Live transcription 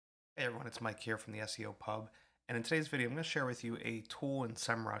Hey everyone, it's Mike here from the SEO Pub, and in today's video I'm going to share with you a tool in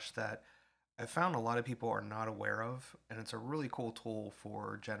Semrush that I found a lot of people are not aware of, and it's a really cool tool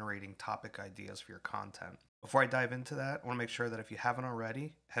for generating topic ideas for your content. Before I dive into that, I want to make sure that if you haven't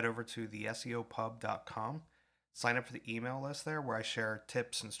already, head over to the SEOpub.com, sign up for the email list there where I share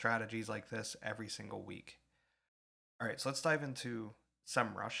tips and strategies like this every single week. Alright, so let's dive into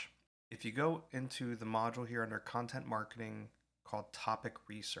Semrush. If you go into the module here under Content Marketing called Topic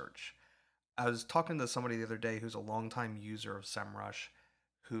Research, I was talking to somebody the other day who's a longtime user of Semrush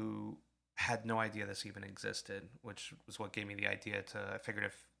who had no idea this even existed, which was what gave me the idea to, I figured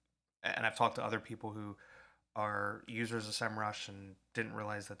if, and I've talked to other people who are users of Semrush and didn't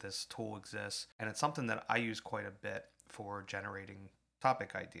realize that this tool exists. And it's something that I use quite a bit for generating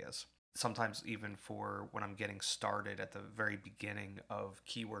topic ideas. Sometimes even for when I'm getting started at the very beginning of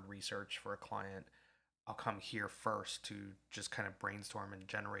keyword research for a client, I'll come here first to just kind of brainstorm and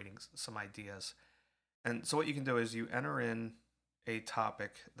generating some ideas. And so what you can do is you enter in a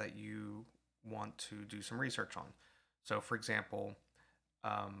topic that you want to do some research on. So for example,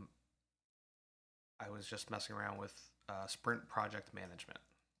 I was just messing around with sprint project management.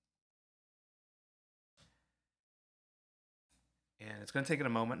 And it's going to take it a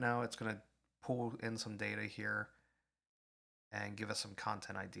moment now. It's going to pull in some data here and give us some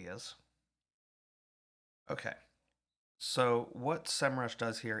content ideas. Okay, so what Semrush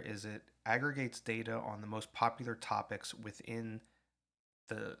does here is it aggregates data on the most popular topics within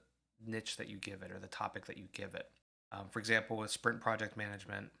the niche that you give it or the topic that you give it. For example, with sprint project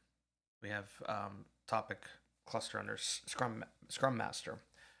management, we have topic cluster under Scrum Master.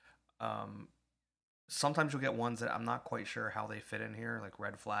 Sometimes you'll get ones that I'm not quite sure how they fit in here, like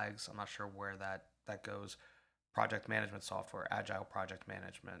red flags. I'm not sure where that goes. Project management software, agile project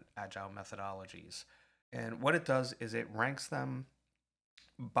management, agile methodologies. And what it does is it ranks them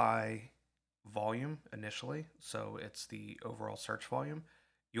by volume initially. So it's the overall search volume.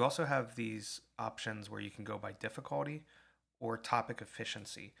 You also have these options where you can go by difficulty or topic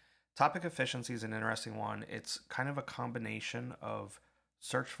efficiency. Topic efficiency is an interesting one. It's kind of a combination of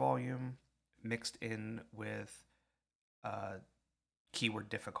search volume mixed in with keyword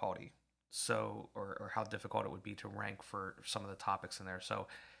difficulty. So, or how difficult it would be to rank for some of the topics in there. So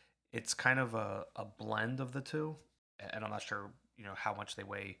it's kind of a blend of the two, and I'm not sure how much they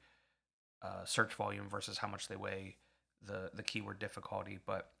weigh search volume versus how much they weigh the keyword difficulty,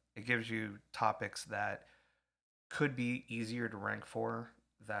 but it gives you topics that could be easier to rank for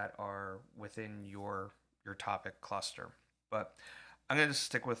that are within your topic cluster. But I'm going to just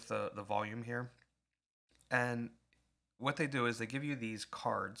stick with the volume here. And what they do is they give you these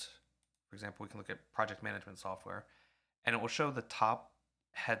cards. For example, we can look at project management software, and it will show the top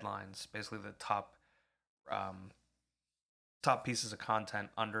headlines, basically the top pieces of content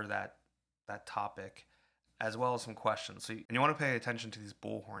under that topic, as well as some questions. So, and you want to pay attention to these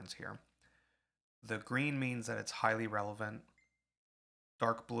bullhorns here. The green means that it's highly relevant.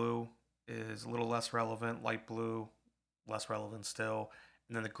 Dark blue is a little less relevant. Light blue, less relevant still.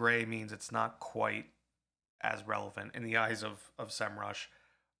 And then the gray means it's not quite as relevant in the eyes of Semrush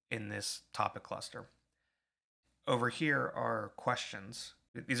in this topic cluster. Over here are questions.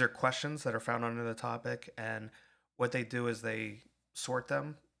 These are questions that are found under the topic, and what they do is they sort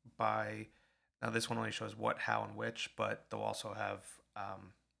them by, now this one only shows what, how, and which, but they'll also have, let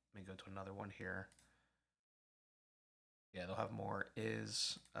me go to another one here. Yeah, they'll have more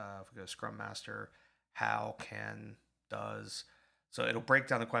is, if we go Scrum Master, how, can, does. So it'll break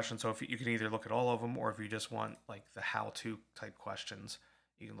down the question. So if you can either look at all of them, or if you just want like the how-to type questions,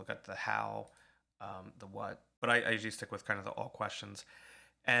 you can look at the how, the what. But I usually stick with kind of the all questions.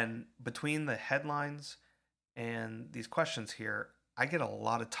 And between the headlines and these questions here, I get a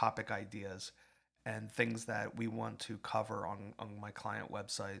lot of topic ideas and things that we want to cover on my client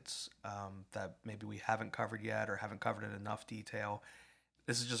websites that maybe we haven't covered yet or haven't covered in enough detail.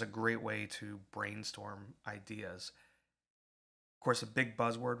 This is just a great way to brainstorm ideas. Of course, a big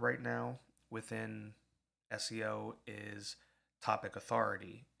buzzword right now within SEO is topic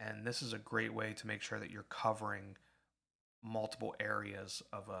authority. And this is a great way to make sure that you're covering multiple areas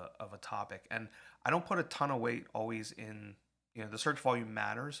of a topic. And I don't put a ton of weight always in, the search volume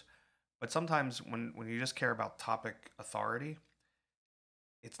matters, but sometimes when you just care about topic authority,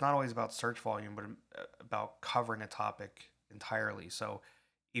 it's not always about search volume, but about covering a topic entirely. So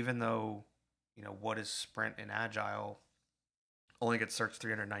even though, what is sprint and agile only gets searched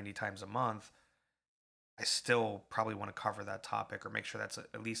 390 times a month, I still probably want to cover that topic or make sure that's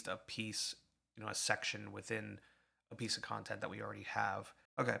at least a piece, a section within a piece of content that we already have.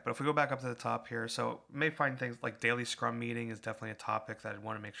 Okay, but if we go back up to the top here, so may find things like daily Scrum meeting is definitely a topic that I'd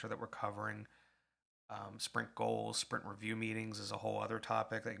want to make sure that we're covering. Sprint goals, sprint review meetings is a whole other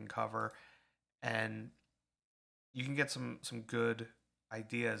topic that you can cover, and you can get some good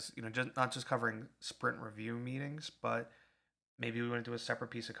ideas. Just not just covering sprint review meetings, but maybe we want to do a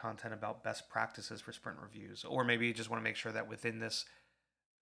separate piece of content about best practices for sprint reviews, or maybe you just want to make sure that within this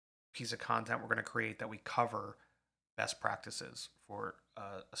piece of content we're going to create that we cover best practices for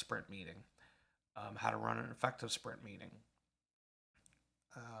a sprint meeting, how to run an effective sprint meeting.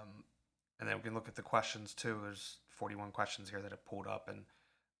 And then we can look at the questions too. There's 41 questions here that have pulled up, and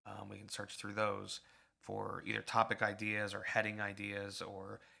we can search through those for either topic ideas or heading ideas,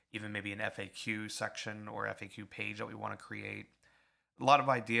 or even maybe an FAQ section or FAQ page that we want to create. A lot of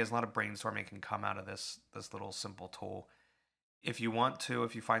ideas, a lot of brainstorming can come out of this little simple tool. If you want to,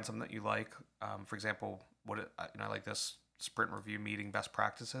 if you find something that you like, for example, I like this sprint review meeting best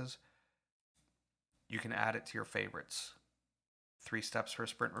practices. You can add it to your favorites. 3 steps for a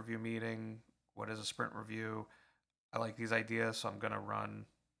sprint review meeting. What is a sprint review? I like these ideas, so I'm going to run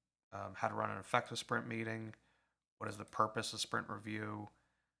how to run an effective sprint meeting. What is the purpose of sprint review?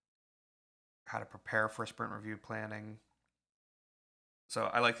 How to prepare for sprint review planning. So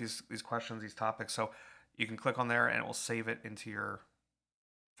I like these questions, these topics. So you can click on there and it will save it into your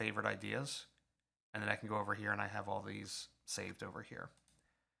favorite ideas. And then I can go over here and I have all these saved over here.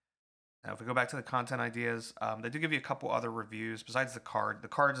 Now, if we go back to the content ideas, they do give you a couple other reviews besides the card. The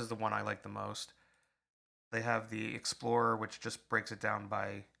cards is the one I like the most. They have the Explorer, which just breaks it down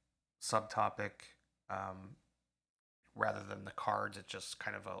by subtopic. Rather than the cards, it's just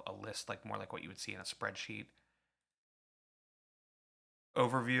kind of a list, like more like what you would see in a spreadsheet.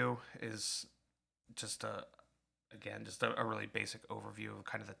 Overview is just a really basic overview of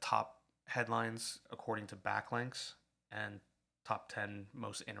kind of the top headlines according to backlinks and top 10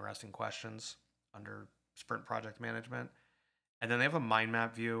 most interesting questions under sprint project management. And then they have a mind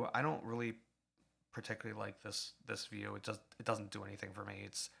map view. I don't really particularly like this view. It doesn't do anything for me.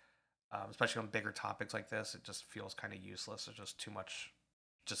 It's especially on bigger topics like this, it just feels kind of useless. It's just too much,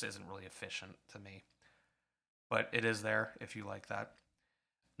 just isn't really efficient to me. But it is there if you like that.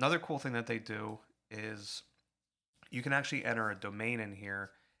 Another cool thing that they do is you can actually enter a domain in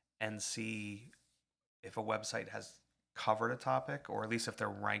here and see if a website has covered a topic, or at least if they're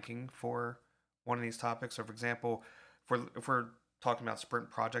ranking for one of these topics. So for example, if we're talking about sprint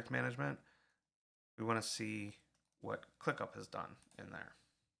project management, we want to see what ClickUp has done in there.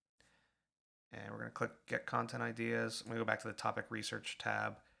 And we're going to click Get Content Ideas. I'm going to go back to the Topic Research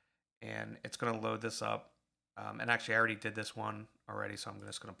tab, and it's going to load this up. And actually, I already did this one already, so I'm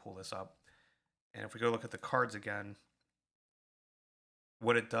just going to pull this up. And if we go look at the cards again,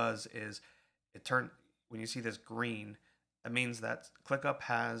 what it does is when you see this green, that means that ClickUp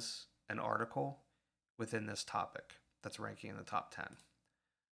has an article within this topic that's ranking in the top 10.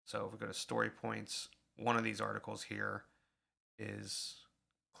 So if we go to story points, one of these articles here is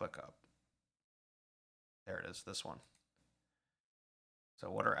ClickUp. There it is, this one. So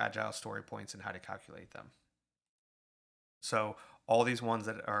what are agile story points and how to calculate them? So all these ones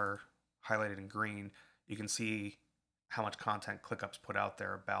that are highlighted in green, you can see how much content ClickUp's put out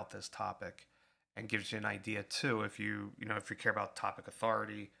there about this topic, and gives you an idea too, if you care about topic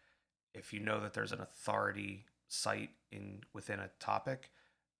authority, if you know that there's an authority site within a topic,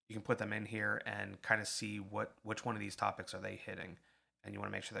 you can put them in here and kind of see which one of these topics are they hitting, and you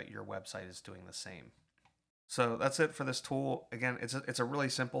want to make sure that your website is doing the same. So that's it for this tool. Again, it's a really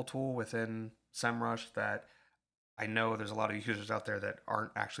simple tool within Semrush that I know there's a lot of users out there that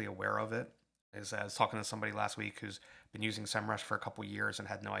aren't actually aware of it. I was talking to somebody last week who's been using Semrush for a couple years and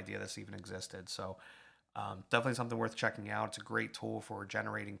had no idea this even existed. So definitely something worth checking out. It's a great tool for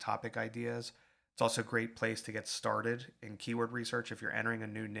generating topic ideas. It's also a great place to get started in keyword research if you're entering a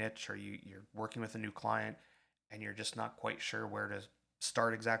new niche, or you're working with a new client and you're just not quite sure where to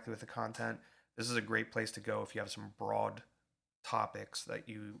start exactly with the content. This is a great place to go if you have some broad topics that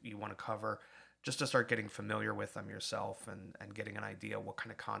you want to cover, just to start getting familiar with them yourself and getting an idea what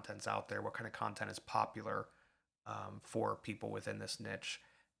kind of content's out there, what kind of content is popular for people within this niche,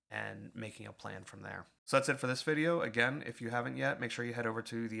 and making a plan from there. So that's it for this video. Again, if you haven't yet, make sure you head over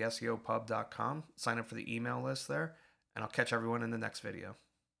to the SEOpub.com, sign up for the email list there, and I'll catch everyone in the next video.